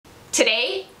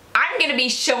Today, I'm going to be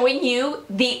showing you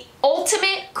the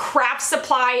ultimate craft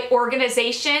supply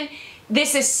organization.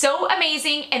 This is so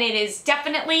amazing, and it is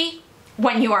definitely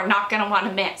one you are not going to want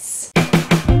to miss.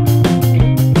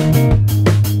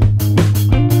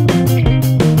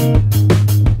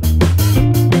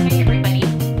 Hey everybody,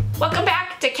 welcome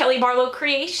back to Kelly Barlow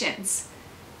Creations.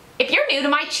 If you're new to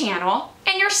my channel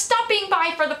and you're stopping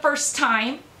by for the first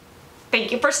time,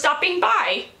 thank you for stopping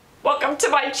by. Welcome to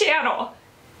my channel.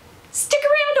 Stick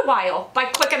around a while by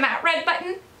clicking that red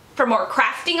button for more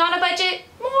crafting on a budget,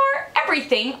 more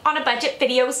everything on a budget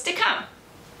videos to come.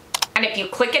 And if you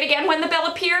click it again when the bell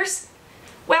appears,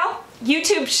 well,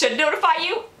 YouTube should notify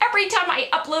you every time I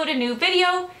upload a new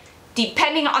video,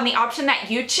 depending on the option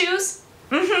that you choose,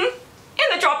 in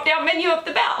the drop-down menu of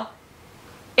the bell.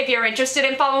 If you're interested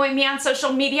in following me on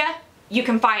social media, you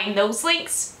can find those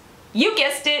links, you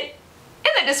guessed it,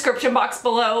 in the description box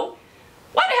below.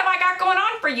 What have I got going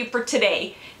on for you for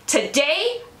today?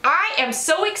 Today, I am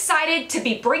so excited to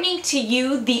be bringing to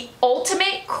you the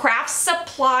ultimate craft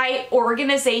supply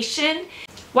organization.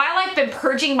 While I've been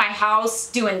purging my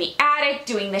house, doing the attic,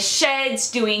 doing the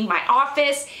sheds, doing my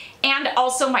office, and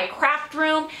also my craft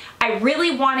room, I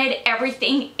really wanted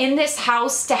everything in this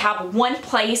house to have one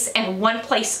place and one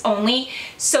place only.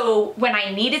 So when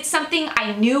I needed something,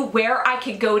 I knew where I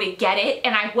could go to get it,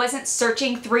 and I wasn't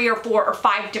searching 3 or 4 or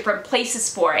 5 different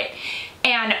places for it.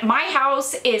 And my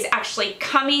house is actually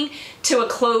coming to a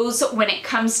close when it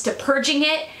comes to purging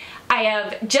it. I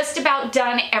have just about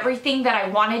done everything that I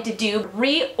wanted to do.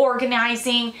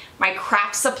 Reorganizing my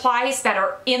craft supplies that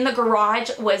are in the garage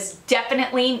was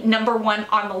definitely #1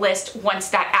 on the list once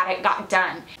that attic got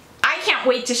done. I can't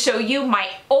wait to show you my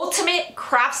ultimate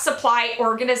craft supply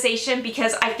organization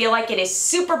because I feel like it is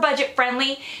super budget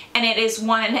friendly, and it is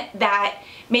one that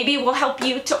maybe will help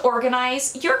you to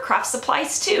organize your craft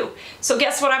supplies too. So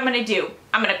guess what I'm gonna do?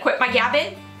 I'm gonna quit my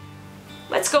gabbing.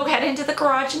 Let's go head into the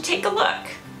garage and take a look.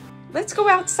 Let's go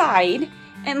outside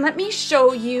and let me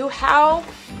show you how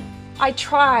I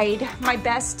tried my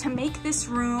best to make this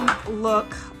room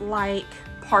look like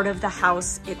part of the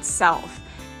house itself.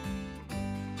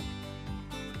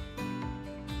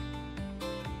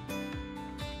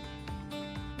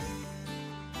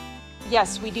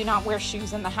 Yes, we do not wear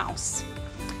shoes in the house.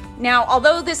 Now,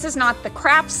 although this is not the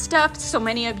craft stuff, so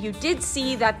many of you did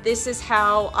see that this is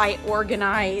how I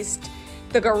organized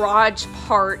the garage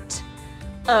part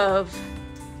of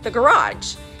the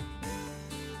garage.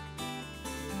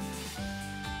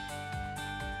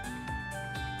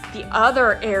 The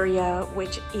other area,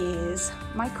 which is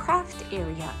my craft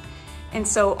area. And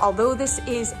so although this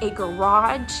is a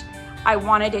garage, I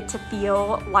wanted it to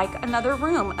feel like another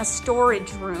room, a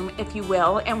storage room, if you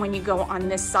will. And when you go on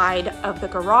this side of the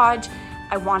garage,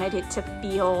 I wanted it to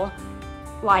feel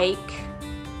like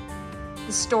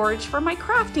the storage for my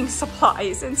crafting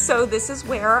supplies. And so this is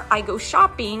where I go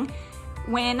shopping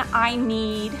when I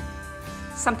need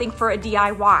something for a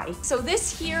DIY. So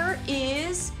this here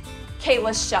is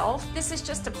Kayla's shelf. This is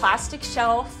just a plastic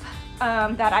shelf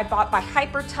that I bought by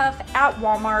Hyper Tough at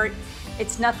Walmart.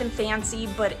 It's nothing fancy,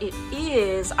 but it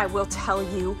is, I will tell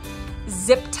you,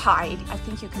 zip tied. I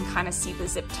think you can kind of see the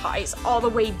zip ties all the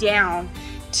way down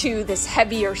to this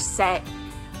heavier set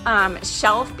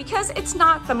shelf because it's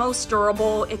not the most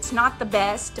durable, it's not the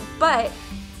best, but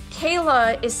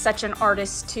Kayla is such an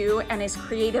artist too and is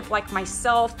creative like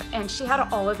myself, and she had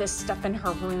all of this stuff in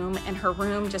her room, and her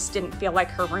room just didn't feel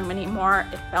like her room anymore.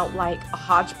 It felt like a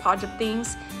hodgepodge of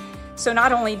things. So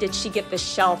not only did she get this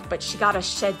shelf, but she got a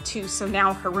shed too, so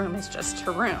now her room is just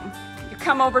her room. You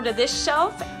come over to this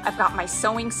shelf, I've got my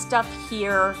sewing stuff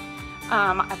here.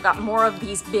 I've got more of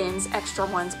these bins, extra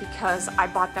ones, because I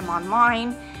bought them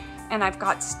online. And I've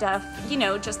got stuff, you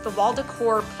know, just the wall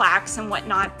decor plaques and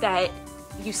whatnot that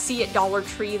you see at Dollar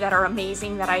Tree that are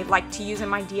amazing that I like to use in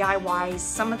my DIYs.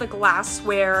 Some of the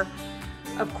glassware,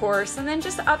 of course, and then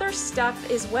just other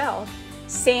stuff as well.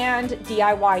 Sand,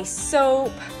 DIY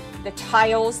soap, the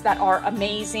tiles that are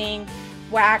amazing,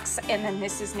 wax, and then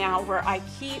this is now where I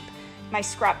keep my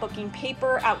scrapbooking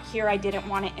paper. Out here, I didn't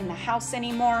want it in the house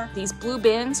anymore. These blue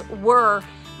bins were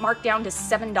marked down to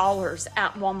 $7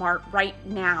 at Walmart right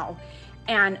now,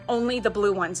 and only the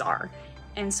blue ones are.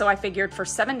 And so I figured for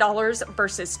 $7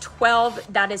 versus $12,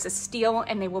 that is a steal,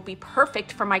 and they will be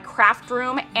perfect for my craft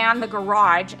room and the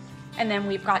garage. And then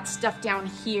we've got stuff down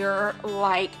here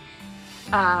like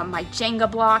my Jenga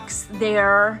blocks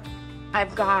there.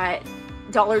 I've got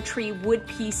Dollar Tree wood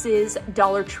pieces,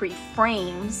 Dollar Tree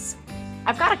frames.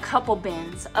 I've got a couple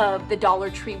bins of the Dollar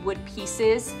Tree wood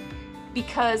pieces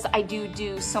because I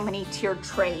do so many tiered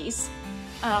trays.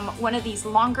 one of these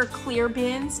longer clear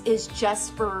bins is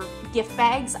just for gift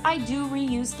bags. I do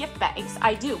reuse gift bags.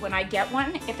 I do. When I get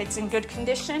one, if it's in good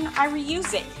condition, I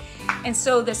reuse it. And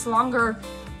so this longer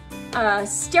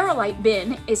Sterilite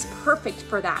bin is perfect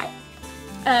for that.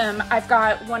 I've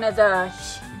got one of the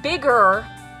bigger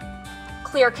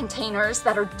clear containers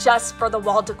that are just for the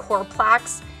wall decor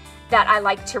plaques that I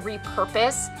like to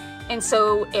repurpose. And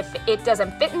so if it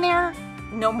doesn't fit in there,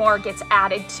 no more gets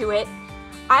added to it.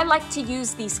 I like to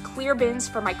use these clear bins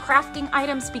for my crafting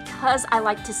items because I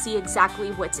like to see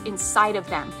exactly what's inside of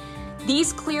them.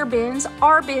 These clear bins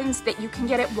are bins that you can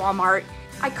get at Walmart.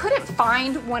 I couldn't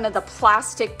find one of the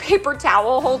plastic paper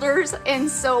towel holders, and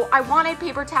so I wanted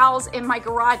paper towels in my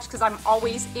garage because I'm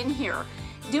always in here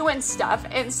doing stuff.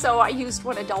 And so I used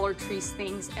one of Dollar Tree's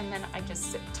things, and then I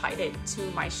just tied it to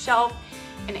my shelf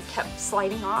and it kept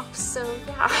sliding off. So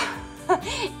yeah,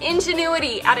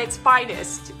 ingenuity at its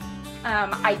finest.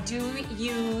 I do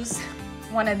use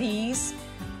one of these.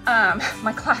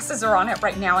 My glasses are on it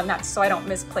right now, and that's so I don't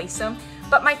misplace them.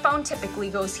 But my phone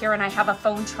typically goes here, and I have a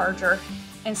phone charger.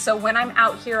 And so when I'm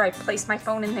out here, I place my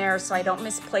phone in there so I don't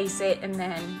misplace it, and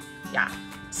then, yeah.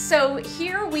 So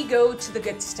here we go to the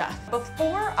good stuff.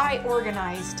 Before I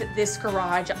organized this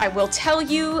garage, I will tell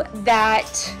you that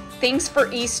things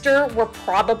for Easter were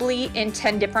probably in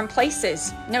 10 different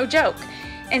places, no joke.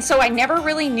 And so I never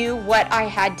really knew what I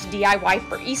had to DIY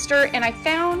for Easter, and I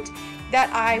found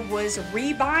that I was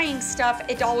rebuying stuff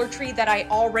at Dollar Tree that I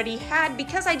already had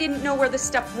because I didn't know where the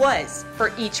stuff was.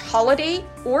 For each holiday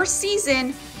or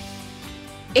season,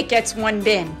 it gets one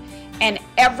bin. And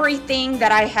everything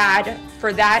that I had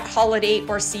for that holiday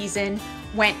or season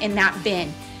went in that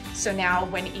bin. So now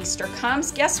when Easter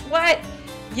comes, guess what?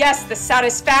 Yes, the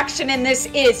satisfaction in this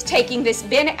is taking this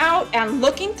bin out and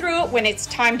looking through it when it's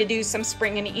time to do some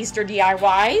spring and Easter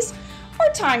DIYs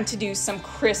or time to do some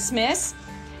Christmas.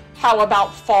 How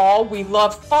about fall? We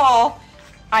love fall.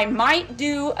 I might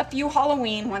do a few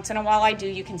Halloween. Once in a while I do.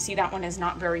 You can see that one is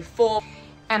not very full.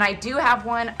 And I do have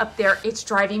one up there. It's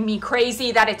driving me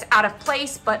crazy that it's out of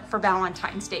place, but for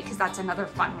Valentine's Day, because that's another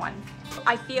fun one.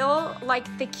 I feel like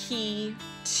the key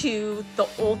to the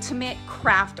ultimate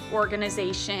craft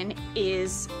organization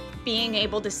is being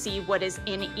able to see what is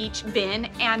in each bin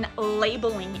and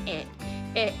labeling it.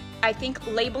 I think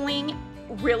labeling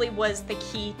really was the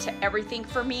key to everything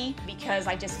for me, because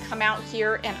I just come out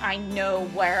here and I know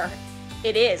where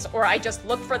it is, or I just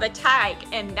look for the tag,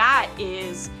 and that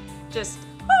is just,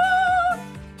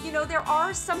 you know, there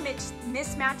are some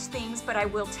mismatched things, but I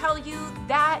will tell you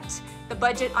that the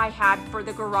budget I had for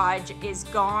the garage is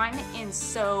gone, and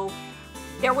so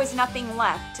there was nothing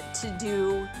left to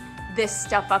do this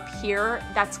stuff up here.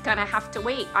 That's gonna have to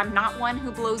wait. I'm not one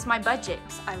who blows my budget.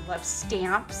 I love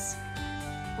stamps.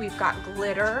 We've got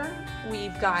glitter,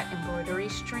 we've got embroidery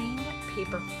string,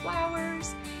 paper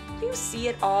flowers. You see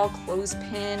it all,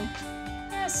 clothespin.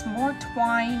 Yes, more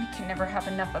twine, can never have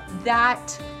enough of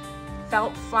that.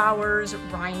 Felt flowers,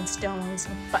 rhinestones,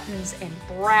 buttons, and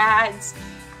brads.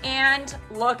 And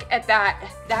look at that.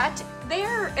 That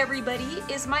there, everybody,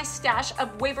 is my stash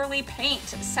of Waverly paint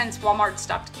since Walmart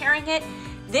stopped carrying it.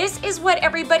 This is what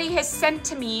everybody has sent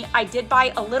to me. I did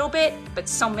buy a little bit, but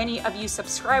so many of you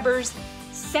subscribers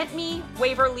sent me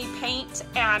Waverly paint,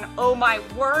 and oh my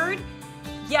word,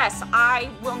 yes, I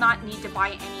will not need to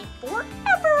buy any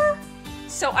forever.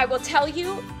 So I will tell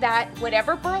you that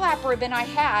whatever burlap ribbon I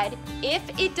had, if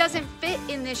it doesn't fit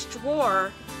in this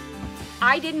drawer,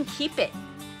 I didn't keep it.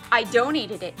 I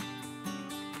donated it.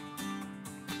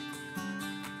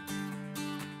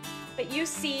 But you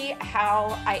see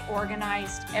how I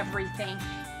organized everything.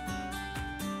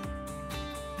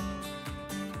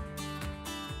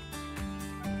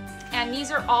 And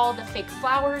these are all the fake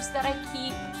flowers that I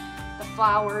keep. The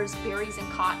flowers, berries and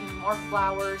cotton, more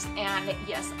flowers, and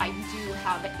yes, I do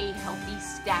have a healthy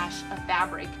stash of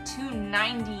fabric. 2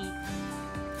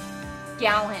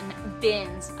 90-gallon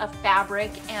bins of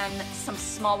fabric and some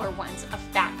smaller ones of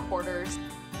fat quarters.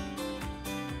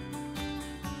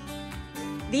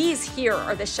 These here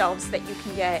are the shelves that you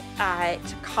can get at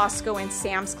Costco and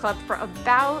Sam's Club for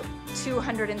about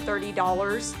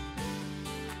 $230.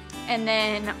 And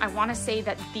then I want to say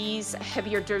that these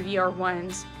heavier dutier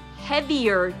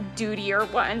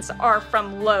ones are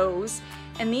from Lowe's,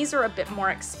 and these are a bit more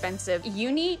expensive.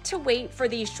 You need to wait for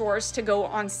these drawers to go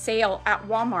on sale at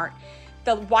Walmart.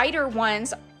 The wider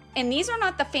ones, and these are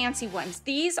not the fancy ones,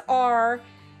 these are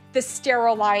the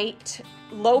Sterilite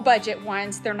low budget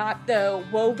ones. They're not the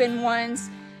woven ones.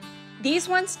 These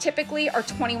ones typically are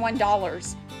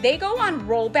 $21. They go on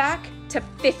rollback to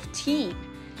 $15.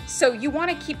 So you want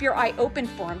to keep your eye open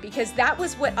for them, because that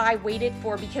was what I waited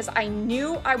for, because I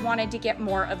knew I wanted to get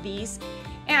more of these.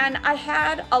 And I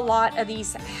had a lot of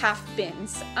these half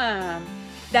bins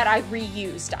that I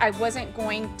reused. I wasn't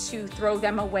going to throw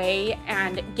them away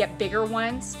and get bigger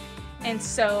ones. And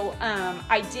so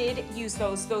I did use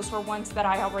those. Those were ones that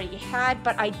I already had,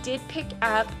 but I did pick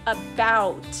up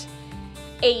about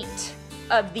 8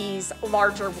 of these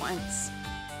larger ones.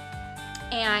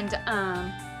 And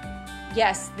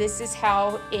yes, this is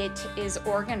how it is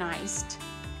organized.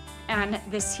 And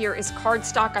this here is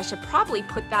cardstock. I should probably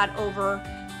put that over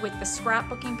with the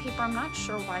scrapbooking paper. I'm not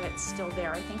sure why it's still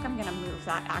there. I think I'm gonna move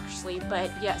that actually.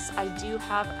 But yes, I do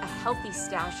have a healthy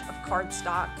stash of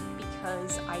cardstock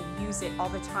because I use it all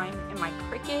the time in my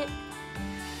Cricut.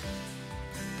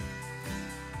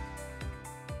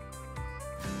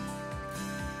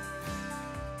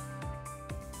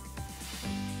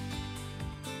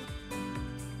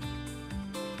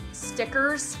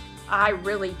 Stickers, I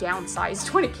really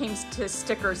downsized when it came to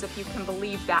stickers, if you can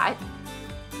believe that.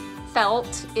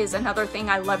 Felt is another thing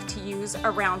I love to use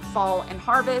around fall and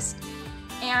harvest.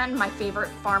 And my favorite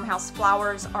farmhouse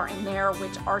flowers are in there,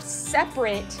 which are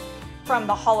separate from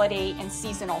the holiday and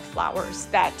seasonal flowers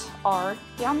that are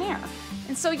down there.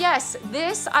 And so yes,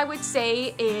 this I would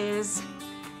say is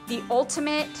the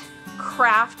ultimate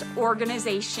craft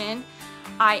organization.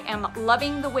 I am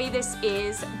loving the way this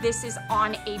is. This is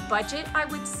on a budget, I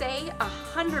would say,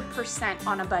 100%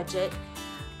 on a budget.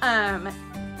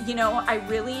 You know, I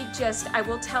really just, I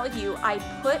will tell you, I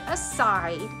put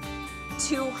aside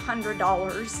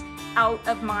 $200 out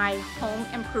of my home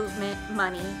improvement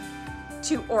money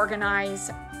to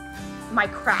organize my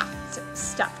craft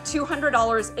stuff.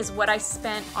 $200 is what I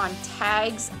spent on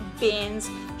tags, bins,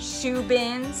 shoe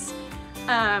bins,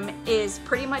 is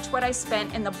pretty much what I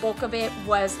spent, and the bulk of it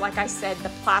was, like I said, the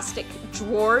plastic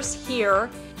drawers here.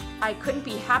 I couldn't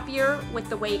be happier with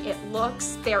the way it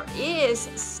looks. There is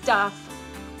stuff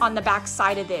on the back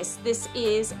side of this. This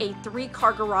is a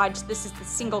 3-car garage. This is the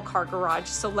single car garage.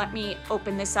 So let me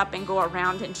open this up and go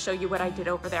around and show you what I did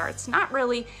over there. It's not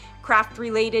really craft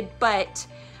related, but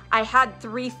I had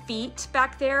 3 feet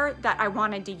back there that I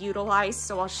wanted to utilize.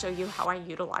 So I'll show you how I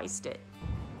utilized it.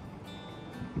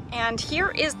 And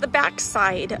here is the back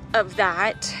side of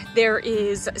that. There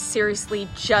is seriously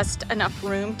just enough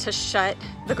room to shut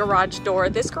the garage door.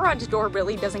 This garage door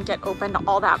really doesn't get opened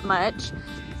all that much.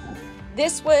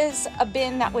 This was a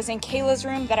bin that was in Kayla's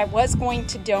room that I was going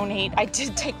to donate. I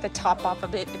did take the top off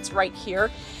of it. It's right here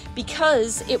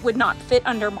because it would not fit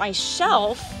under my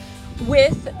shelf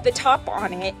with the top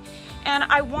on it. And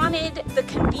I wanted the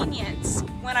convenience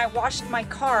when I washed my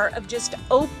car of just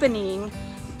opening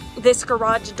this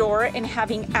garage door and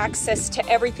having access to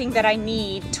everything that I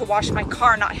need to wash my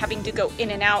car, not having to go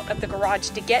in and out of the garage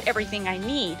to get everything I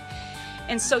need.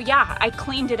 And so yeah, I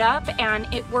cleaned it up and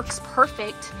it works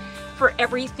perfect for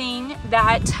everything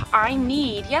that I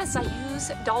need. Yes, I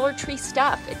use Dollar Tree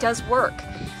stuff. It does work.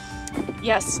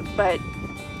 Yes, but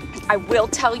I will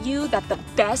tell you that the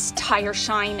best tire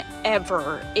shine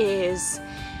ever is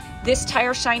this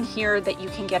tire shine here that you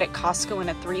can get at Costco in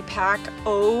a 3-pack.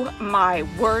 Oh my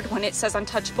word, when it says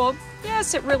untouchable,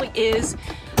 yes, it really is.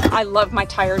 I love my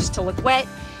tires to look wet.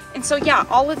 And so yeah,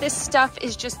 all of this stuff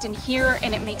is just in here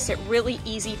and it makes it really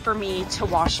easy for me to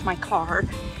wash my car,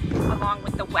 along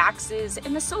with the waxes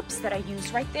and the soaps that I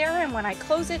use right there. And when I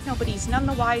close it, nobody's none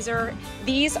the wiser.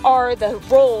 These are the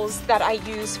rolls that I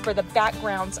use for the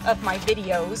backgrounds of my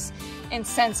videos. And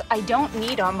since I don't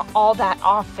need them all that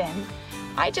often,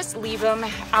 I just leave them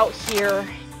out here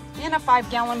in a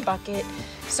 5-gallon bucket.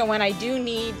 So when I do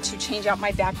need to change out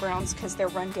my backgrounds because they're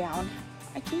run down,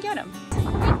 I can get them.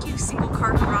 Thank you, single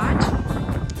car garage.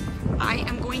 I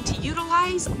am going to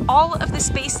utilize all of the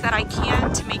space that I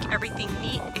can to make everything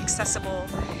neat, accessible,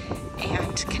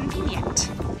 and convenient.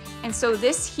 And so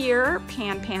this here,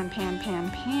 pan,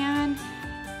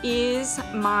 is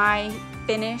my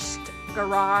finished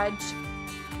garage,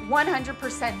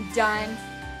 100% done.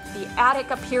 The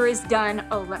attic up here is done.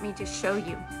 Oh, let me just show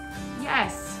you.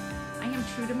 Yes, I am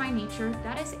true to my nature.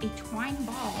 That is a twine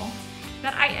ball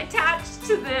that I attached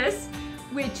to this,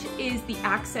 which is the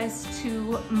access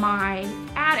to my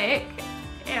attic.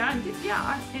 And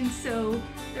yeah, and so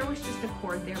there was just a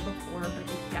cord there before, but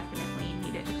it definitely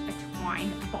needed a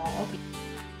twine ball.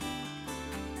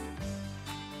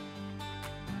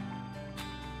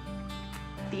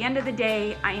 At the end of the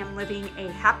day, I am living a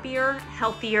happier,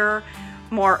 healthier,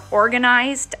 more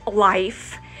organized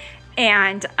life.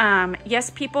 And yes,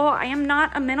 people, I am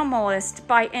not a minimalist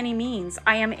by any means.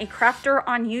 I am a crafter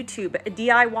on YouTube, a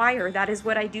DIYer. That is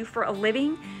what I do for a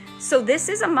living. So this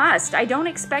is a must. I don't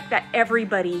expect that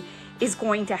everybody is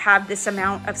going to have this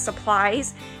amount of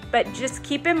supplies, but just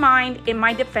keep in mind, in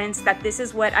my defense, that this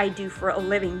is what I do for a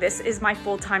living. This is my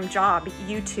full-time job,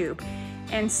 YouTube.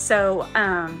 And so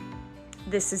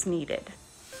this is needed.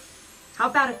 How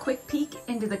about a quick peek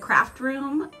into the craft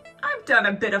room? I've done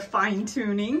a bit of fine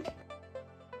tuning.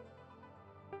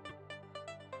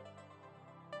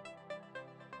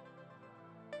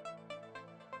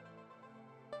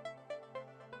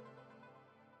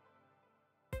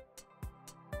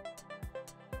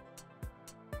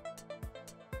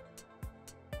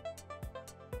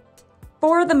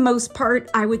 For the most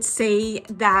part, I would say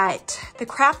that the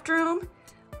craft room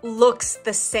looks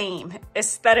the same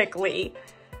aesthetically,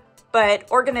 but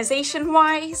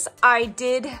organization-wise, I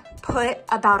did put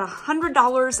about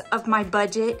 $100 of my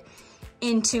budget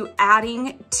into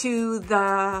adding to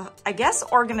the, I guess,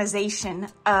 organization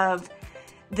of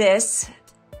this.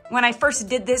 When I first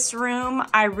did this room,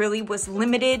 I really was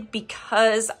limited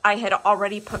because I had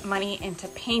already put money into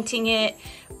painting it,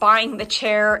 buying the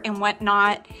chair and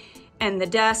whatnot, and the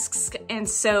desks, and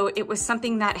so it was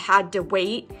something that had to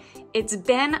wait. It's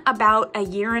been about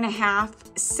 1.5 years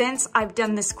since I've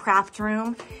done this craft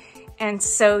room, and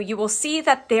so you will see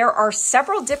that there are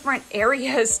several different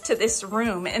areas to this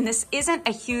room, and this isn't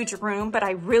a huge room, but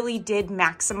I really did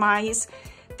maximize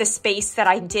the space that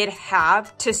I did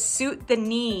have to suit the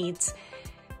needs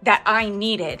that I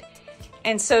needed.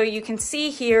 And so you can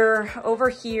see here, over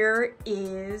here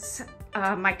is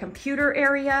my computer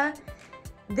area.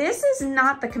 This is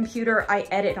not the computer I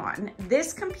edit on.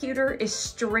 This computer is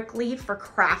strictly for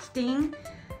crafting.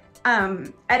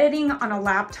 Editing on a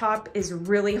laptop is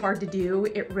really hard to do.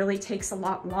 It really takes a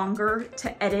lot longer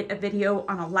to edit a video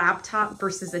on a laptop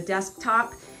versus a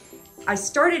desktop. I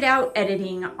started out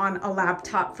editing on a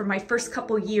laptop for my first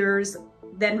couple years.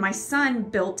 Then my son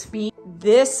built me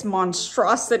this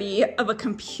monstrosity of a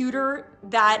computer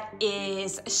that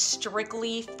is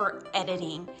strictly for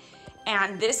editing.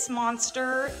 And this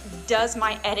monster does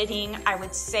my editing, I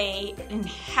would say, in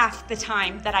half the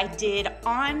time that I did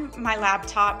on my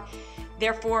laptop,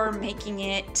 therefore making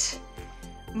it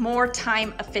more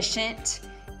time efficient.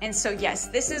 And so yes,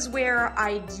 this is where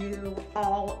I do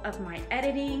all of my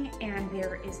editing, and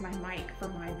there is my mic for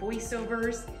my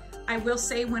voiceovers. I will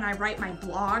say when I write my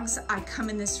blogs, I come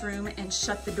in this room and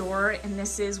shut the door, and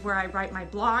this is where I write my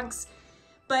blogs.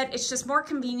 But it's just more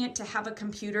convenient to have a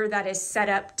computer that is set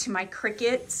up to my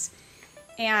Cricuts.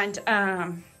 And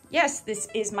yes, this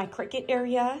is my Cricut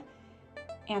area.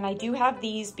 And I do have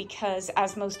these because,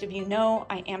 as most of you know,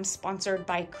 I am sponsored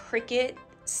by Cricut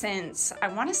since I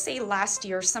want to say last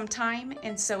year sometime.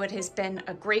 And so it has been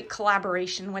a great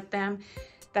collaboration with them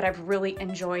that I've really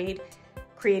enjoyed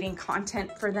creating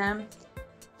content for them.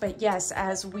 But yes,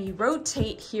 as we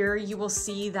rotate here, you will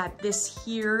see that this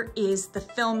here is the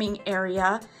filming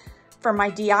area for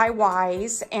my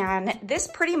DIYs, and this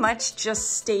pretty much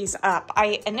just stays up.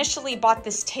 I initially bought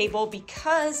this table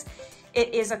because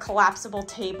it is a collapsible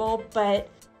table, but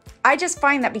I just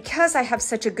find that because I have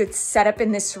such a good setup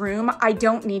in this room, I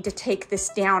don't need to take this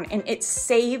down, and it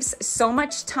saves so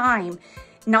much time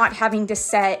not having to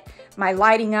set my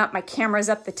lighting up, my cameras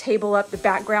up, the table up, the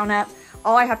background up.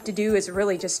 All I have to do is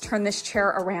really just turn this chair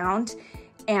around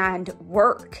and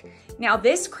work. Now,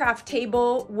 this craft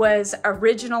table was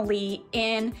originally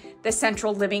in the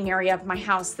central living area of my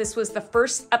house. This was the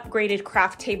first upgraded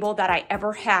craft table that I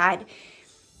ever had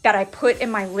that I put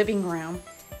in my living room.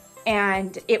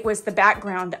 And it was the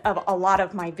background of a lot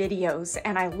of my videos.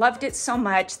 And I loved it so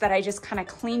much that I just kind of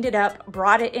cleaned it up,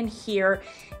 brought it in here,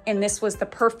 and this was the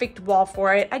perfect wall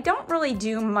for it. I don't really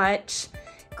do much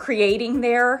creating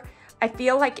there. I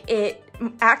feel like it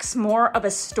acts more of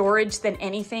a storage than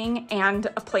anything and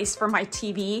a place for my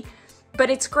TV,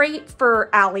 but it's great for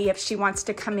Allie if she wants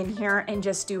to come in here and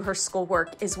just do her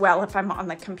schoolwork as well if I'm on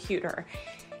the computer.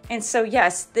 And so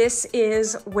yes, this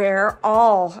is where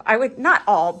not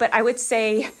all, but I would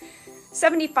say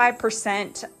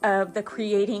 75% of the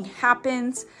creating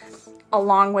happens,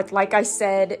 along with, like I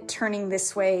said, turning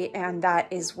this way, and that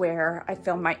is where I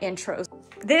film my intros.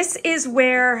 This is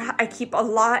where I keep a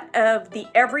lot of the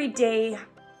everyday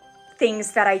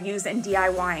things that I use in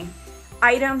DIYing,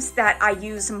 items that I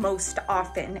use most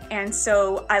often. And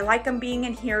so I like them being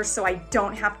in here so I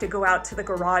don't have to go out to the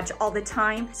garage all the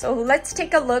time. So let's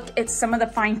take a look at some of the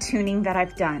fine tuning that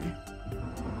I've done.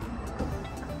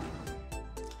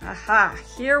 Aha,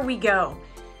 here we go.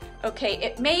 Okay,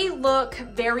 it may look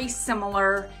very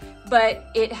similar, but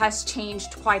it has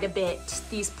changed quite a bit.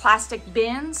 These plastic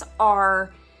bins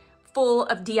are full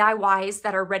of DIYs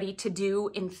that are ready to do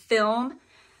in film.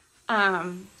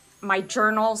 my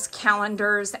journals,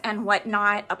 calendars, and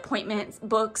whatnot, appointment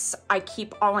books, I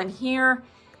keep all in here.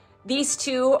 These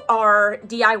two are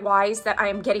DIYs that I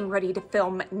am getting ready to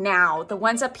film now. The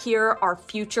ones up here are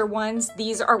future ones.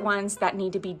 These are ones that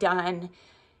need to be done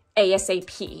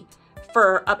ASAP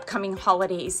for upcoming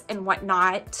holidays and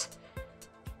whatnot.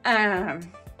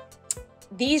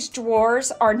 These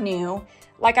drawers are new.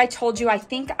 Like I told you, I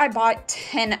think I bought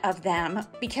 10 of them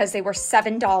because they were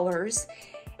 $7.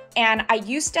 And I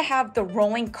used to have the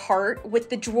rolling cart with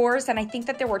the drawers, and I think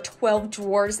that there were 12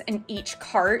 drawers in each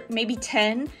cart, maybe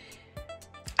 10.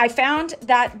 I found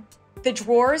that the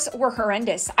drawers were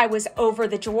horrendous. I was over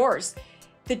the drawers.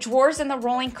 The drawers in the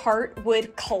rolling cart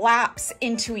would collapse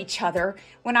into each other.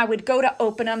 When I would go to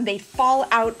open them, they'd fall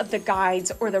out of the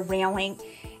guides or the railing.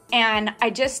 And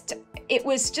it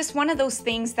was just one of those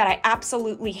things that I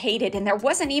absolutely hated. And there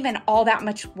wasn't even all that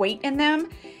much weight in them.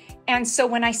 And so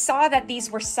when I saw that these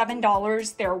were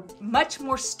 $7, they're much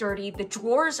more sturdy. The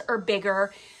drawers are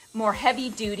bigger, more heavy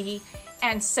duty.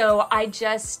 And so I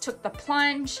just took the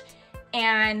plunge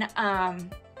and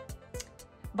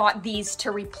bought these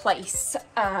to replace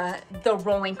the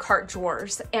rolling cart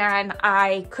drawers. And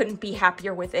I couldn't be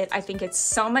happier with it. I think it's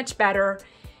so much better,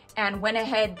 and went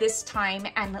ahead this time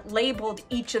and labeled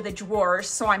each of the drawers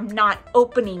so I'm not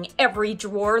opening every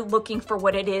drawer looking for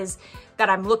what it is that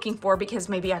I'm looking for, because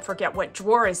maybe I forget what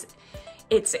drawer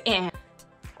it's in.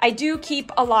 I do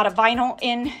keep a lot of vinyl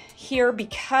in here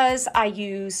because I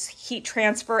use heat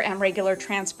transfer and regular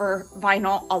transfer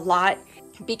vinyl a lot.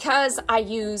 Because I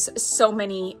use so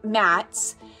many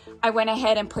mats, I went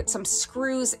ahead and put some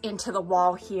screws into the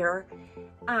wall here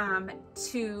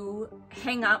to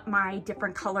hang up my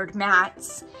different colored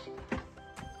mats.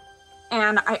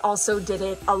 And I also did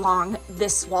it along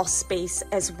this wall space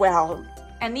as well.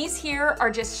 And these here are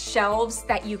just shelves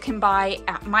that you can buy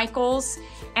at Michael's,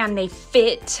 and they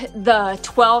fit the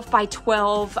 12 by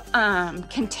 12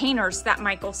 containers that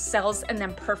Michael's sells in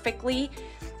them perfectly.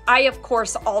 I, of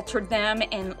course, altered them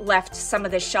and left some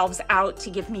of the shelves out to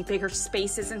give me bigger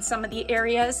spaces in some of the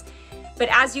areas. But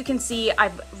as you can see,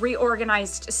 I've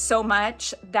reorganized so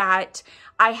much that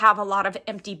I have a lot of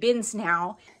empty bins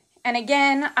now. And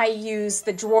again, I use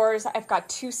the drawers. I've got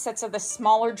 2 sets of the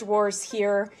smaller drawers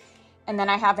here. And then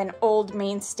I have an old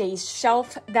mainstays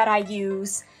shelf that I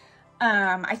use.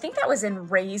 I think that was in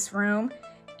Ray's room.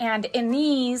 And in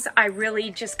these, I really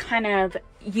just kind of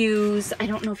use, I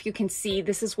don't know if you can see,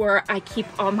 this is where I keep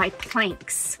all my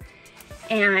planks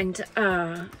and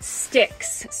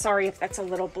sticks. Sorry if that's a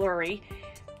little blurry.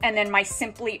 And then my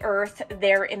Simply Earth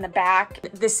there in the back.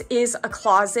 This is a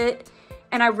closet,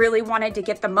 and I really wanted to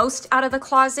get the most out of the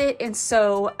closet. And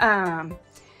so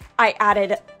I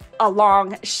added a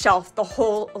long shelf the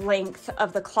whole length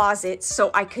of the closet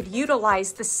so I could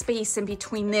utilize the space in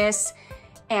between this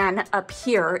and up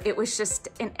here. It was just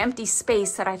an empty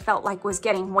space that I felt like was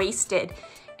getting wasted.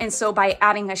 And so by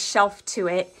adding a shelf to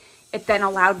it, it then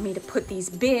allowed me to put these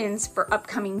bins for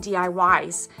upcoming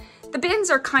DIYs. The bins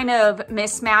are kind of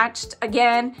mismatched.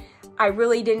 Again, I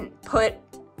really didn't put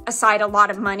aside a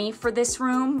lot of money for this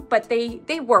room, but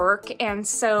they work. And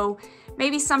so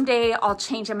maybe someday I'll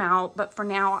change them out, but for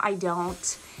now I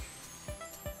don't.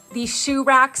 These shoe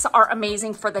racks are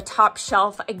amazing for the top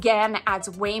shelf. Again, adds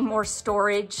way more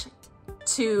storage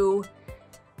to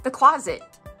the closet.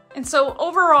 And so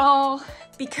overall,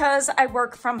 because I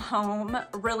work from home,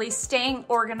 really staying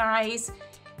organized,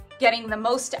 getting the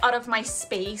most out of my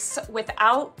space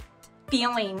without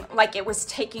feeling like it was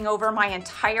taking over my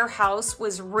entire house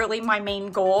was really my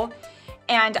main goal.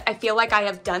 And I feel like I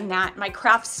have done that. My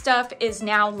craft stuff is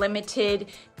now limited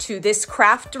to this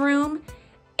craft room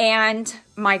and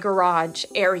my garage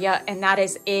area, and that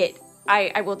is it.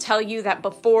 I will tell you that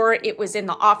before it was in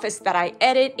the office that I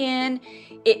edit in,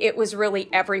 it was really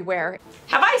everywhere.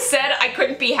 Have I said I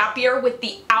couldn't be happier with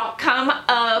the outcome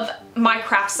of my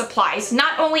craft supplies?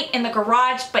 Not only in the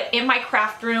garage, but in my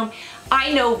craft room.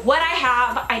 I know what I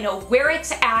have, I know where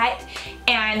it's at,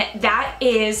 and that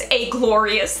is a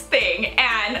glorious thing.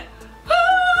 And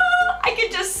I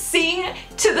could just sing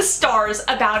to the stars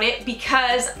about it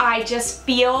because I just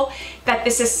feel that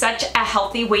this is such a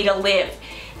healthy way to live.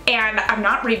 And I'm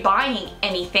not rebuying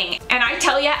anything. And I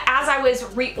tell you, as I was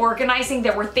reorganizing,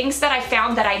 there were things that I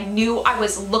found that I knew I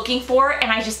was looking for,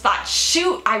 and I just thought,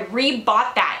 shoot, I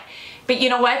rebought that. But you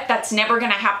know what? That's never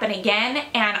gonna happen again,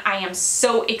 and I am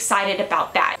so excited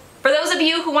about that. For those of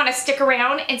you who wanna stick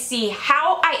around and see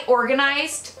how I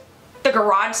organized the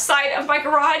garage side of my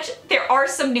garage, there are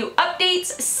some new updates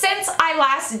since I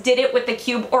last did it with the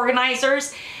cube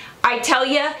organizers. I tell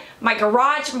you, my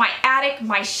garage, my attic,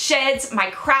 my sheds,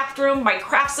 my craft room, my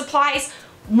craft supplies,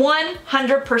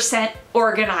 100%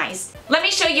 organized. Let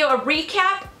me show you a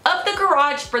recap of the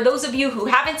garage for those of you who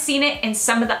haven't seen it and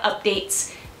some of the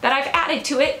updates that I've added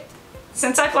to it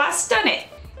since I've last done it.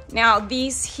 Now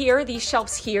these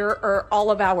shelves here are all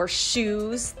of our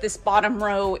shoes. This bottom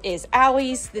row is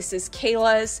Allie's, this is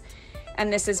Kayla's,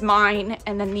 and this is mine.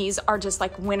 And then these are just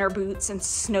like winter boots and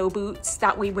snow boots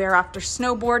that we wear after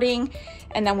snowboarding.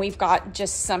 And then we've got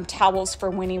just some towels for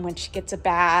Winnie when she gets a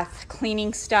bath,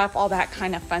 cleaning stuff, all that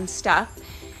kind of fun stuff.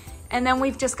 And then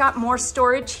we've just got more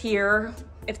storage here.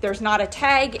 If there's not a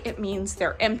tag, it means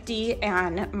they're empty,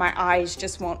 and my eyes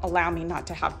just won't allow me not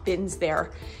to have bins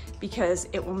there because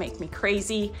it will make me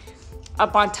crazy.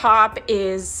 Up on top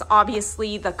is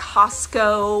obviously the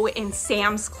Costco and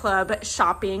Sam's Club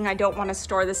shopping. I don't want to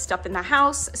store this stuff in the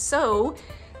house, so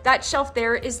that shelf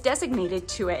there is designated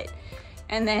to it.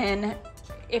 And then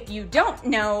if you don't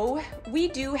know, we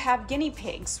do have guinea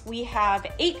pigs. We have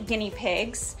 8 guinea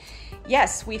pigs.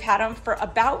 Yes, we've had them for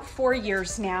about 4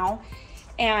 years now.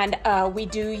 And we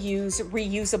do use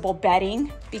reusable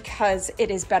bedding because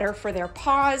it is better for their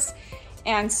paws.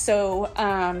 And so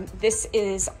this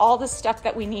is all the stuff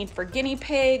that we need for guinea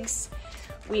pigs.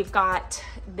 We've got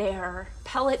their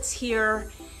pellets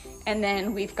here, and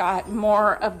then we've got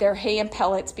more of their hay and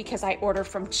pellets because I order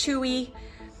from Chewy.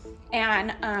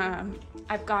 And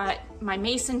I've got my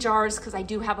mason jars because I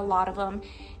do have a lot of them.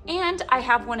 And I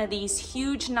have one of these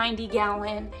huge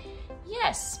 90-gallon,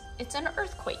 yes, it's an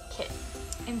earthquake kit.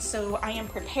 And so I am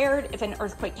prepared if an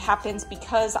earthquake happens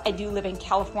because I do live in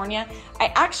California.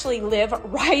 I actually live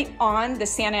right on the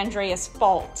San Andreas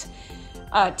Fault,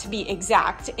 to be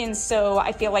exact. And so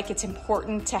I feel like it's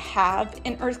important to have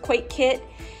an earthquake kit.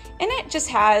 And it just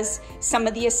has some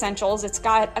of the essentials. It's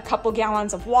got a couple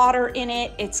gallons of water in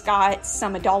it. It's got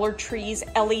some Dollar Tree's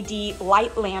LED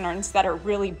light lanterns that are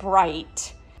really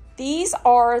bright. These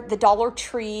are the Dollar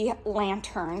Tree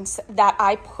lanterns that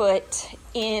I put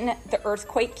in the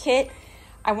earthquake kit.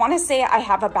 I want to say I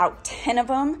have about 10 of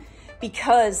them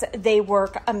because they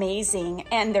work amazing,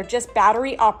 and they're just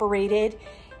battery operated,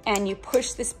 and you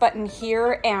push this button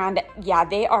here and yeah,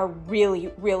 they are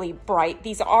really, really bright.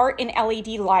 These are in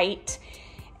LED light.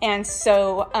 And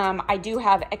so I do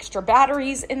have extra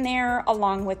batteries in there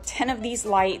along with 10 of these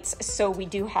lights. So we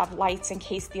do have lights in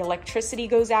case the electricity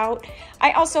goes out.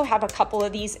 I also have a couple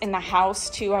of these in the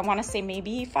house too. I want to say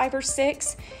maybe 5 or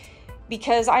 6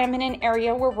 because I am in an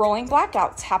area where rolling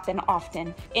blackouts happen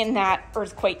often. In that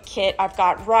earthquake kit, I've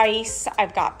got rice,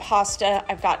 I've got pasta,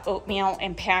 I've got oatmeal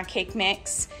and pancake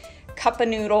mix, cup of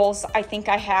noodles I think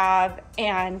I have,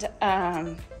 and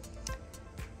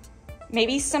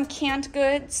maybe some canned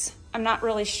goods. I'm not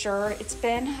really sure. It's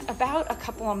been about a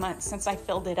couple of months since I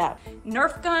filled it up.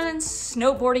 Nerf guns,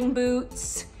 snowboarding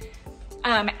boots.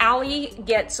 Allie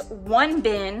gets 1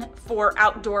 bin for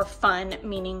outdoor fun,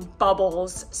 meaning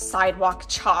bubbles, sidewalk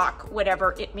chalk,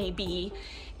 whatever it may be.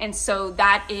 And so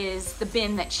that is the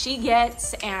bin that she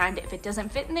gets. And if it doesn't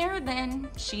fit in there, then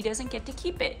she doesn't get to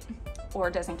keep it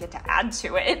or doesn't get to add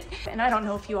to it. And I don't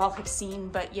know if you all have seen,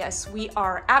 but yes, we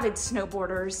are avid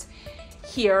snowboarders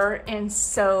here. And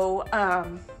so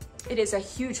it is a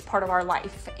huge part of our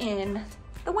life in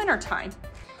the winter time.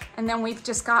 And then we've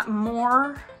just got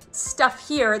more stuff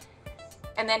here.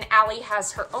 And then Allie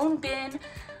has her own bin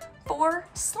for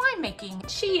slime making.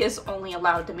 She is only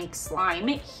allowed to make slime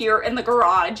here in the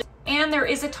garage. And there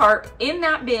is a tarp in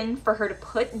that bin for her to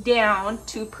put down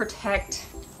to protect,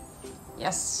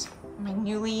 yes, my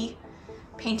newly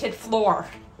painted floor.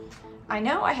 I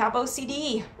know I have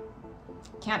OCD,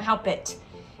 can't help it.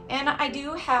 And I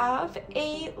do have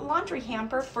a laundry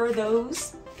hamper for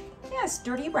those, yes,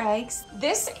 dirty rags.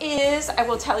 This is, I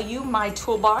will tell you, my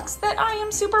toolbox that I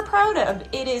am super proud of.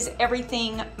 It is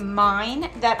everything mine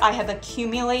that I have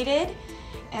accumulated,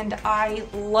 and I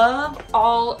love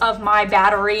all of my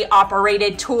battery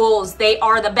operated tools. They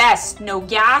are the best. No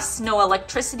gas, no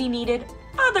electricity needed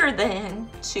other than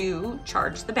to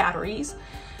charge the batteries.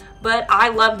 But I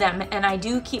love them, and I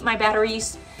do keep my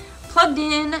batteries plugged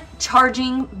in,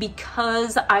 charging,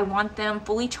 because I want them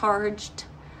fully charged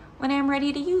when I'm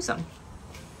ready to use them.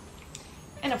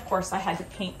 And of course I had to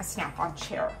paint a snap-on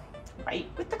chair, right,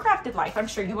 with the Crafted Life. I'm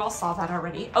sure you all saw that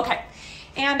already. Okay,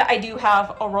 and I do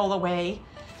have a rollaway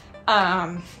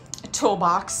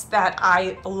toolbox that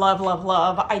I love, love,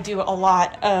 love. I do a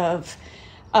lot of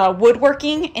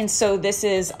woodworking, and so this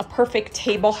is a perfect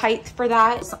table height for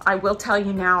that. So I will tell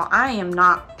you now, I am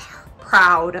not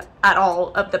proud at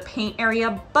all of the paint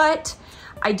area, but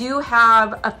I do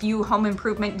have a few home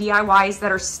improvement DIYs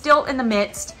that are still in the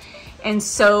midst. And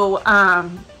so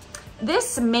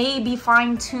this may be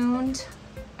fine-tuned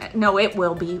No, it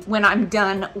will be when I'm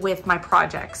done with my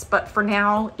projects, but for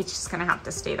now, it's just gonna have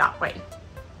to stay that way.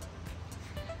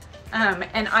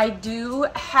 And I do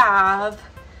have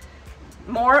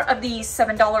more of these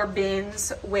 $7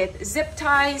 bins with zip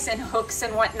ties and hooks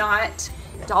and whatnot.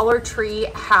 Dollar Tree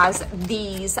has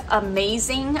these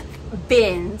amazing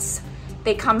bins.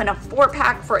 They come in a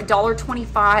 4-pack for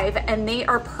 $1.25, and they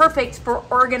are perfect for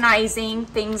organizing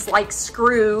things like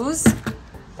screws.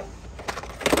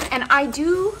 And I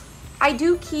do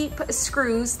keep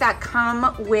screws that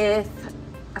come with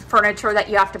furniture that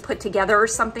you have to put together or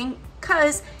something,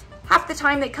 because half the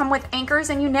time they come with anchors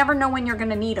and you never know when you're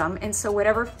gonna need them. And so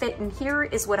whatever fit in here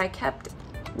is what I kept.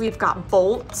 We've got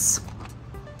bolts,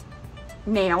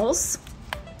 nails,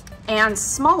 and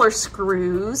smaller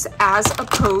screws as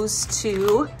opposed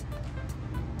to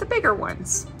the bigger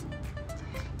ones.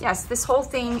 Yes, this whole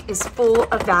thing is full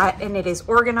of that, and it is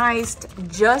organized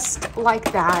just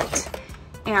like that.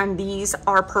 And these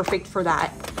are perfect for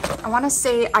that. I wanna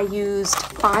say I used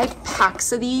 5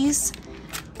 packs of these,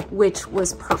 which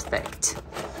was perfect.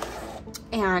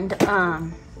 And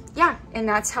yeah, and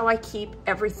that's how I keep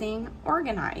everything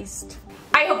organized.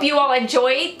 I hope you all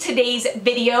enjoyed today's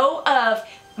video of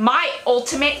my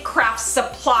ultimate craft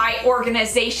supply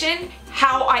organization,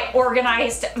 how I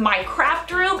organized my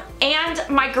craft room and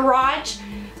my garage.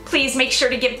 Please make sure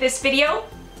to give this video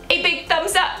a big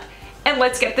thumbs up, and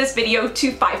let's get this video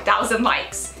to 5,000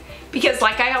 likes. Because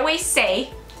like I always say,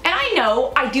 and I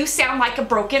know I do sound like a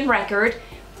broken record,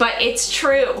 but it's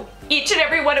true. Each and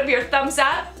every one of your thumbs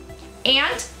up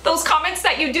and those comments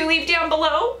that you do leave down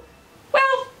below,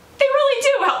 well, they really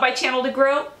do help my channel to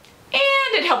grow,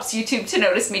 and it helps YouTube to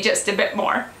notice me just a bit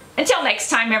more. Until next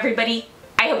time, everybody,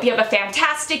 I hope you have a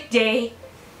fantastic day.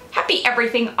 Happy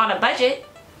everything on a budget.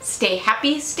 Stay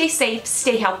happy, stay safe,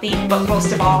 stay healthy, but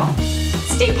most of all,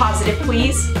 stay positive,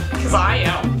 please, because I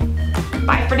am.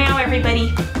 Bye for now,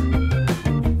 everybody.